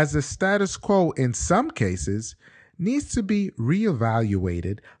reforms, as the status quo in some cases needs to be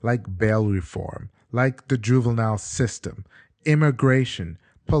reevaluated, like bail reform, like the juvenile system, immigration,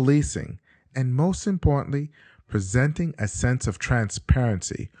 policing, and most importantly, presenting a sense of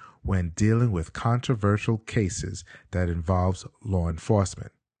transparency when dealing with controversial cases that involves law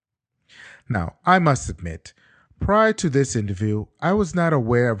enforcement. Now, I must admit, prior to this interview, I was not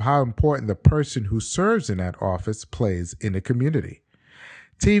aware of how important the person who serves in that office plays in the community.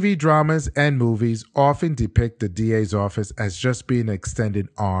 TV dramas and movies often depict the DA's office as just being an extended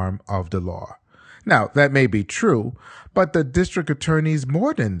arm of the law. Now, that may be true, but the district attorney is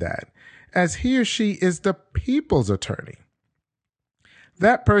more than that, as he or she is the people's attorney.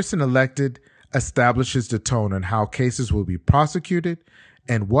 That person elected establishes the tone on how cases will be prosecuted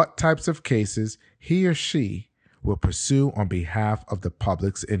and what types of cases he or she will pursue on behalf of the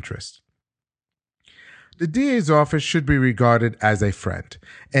public's interest. The DA's office should be regarded as a friend,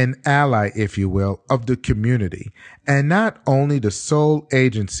 an ally, if you will, of the community, and not only the sole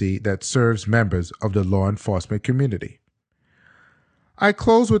agency that serves members of the law enforcement community. I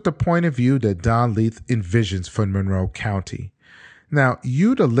close with the point of view that Don Leith envisions for Monroe County. Now,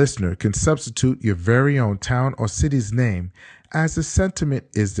 you, the listener, can substitute your very own town or city's name, as the sentiment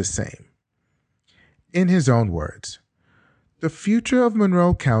is the same. In his own words, "The future of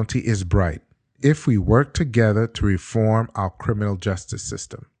Monroe County is bright if we work together to reform our criminal justice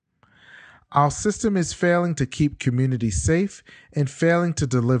system. Our system is failing to keep communities safe and failing to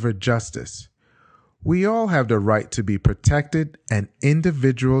deliver justice. We all have the right to be protected, and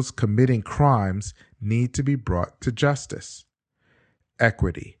individuals committing crimes need to be brought to justice.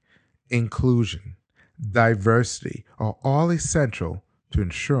 Equity, inclusion, diversity are all essential to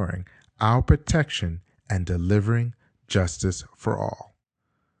ensuring our protection and delivering justice for all."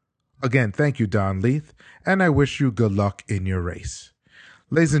 Again, thank you, Don Leith, and I wish you good luck in your race.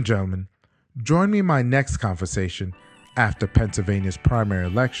 Ladies and gentlemen, join me in my next conversation after Pennsylvania's primary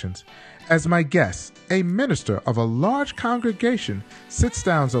elections as my guest, a minister of a large congregation, sits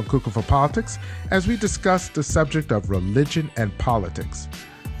down on Cuckoo for Politics as we discuss the subject of religion and politics.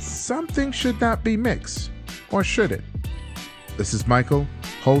 Something should not be mixed, or should it? This is Michael,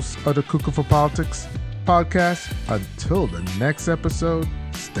 host of the Cuckoo for Politics podcast. Until the next episode,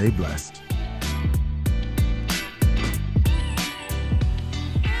 stay blessed.